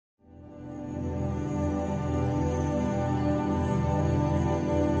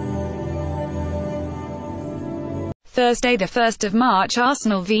Thursday the 1st of March,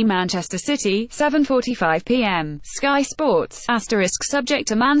 Arsenal v Manchester City, 7:45 p.m. Sky Sports, * subject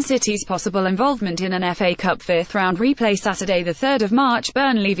to Man City's possible involvement in an FA Cup fifth round replay. Saturday the 3rd of March,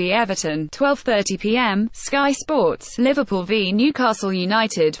 Burnley v Everton, 12:30 p.m. Sky Sports, Liverpool v Newcastle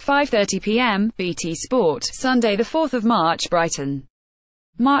United, 5:30 p.m. BT Sport. Sunday the 4th of March, Brighton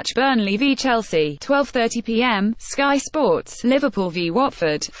March Burnley v Chelsea, 12:30 p.m. Sky Sports, Liverpool v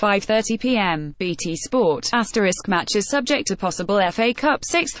Watford, 5:30 p.m. BT Sport. * matches subject to possible FA Cup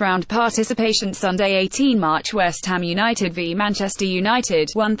sixth round participation. Sunday 18 March, West Ham United v Manchester United,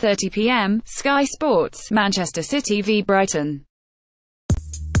 1:30 p.m. Sky Sports, Manchester City v Brighton.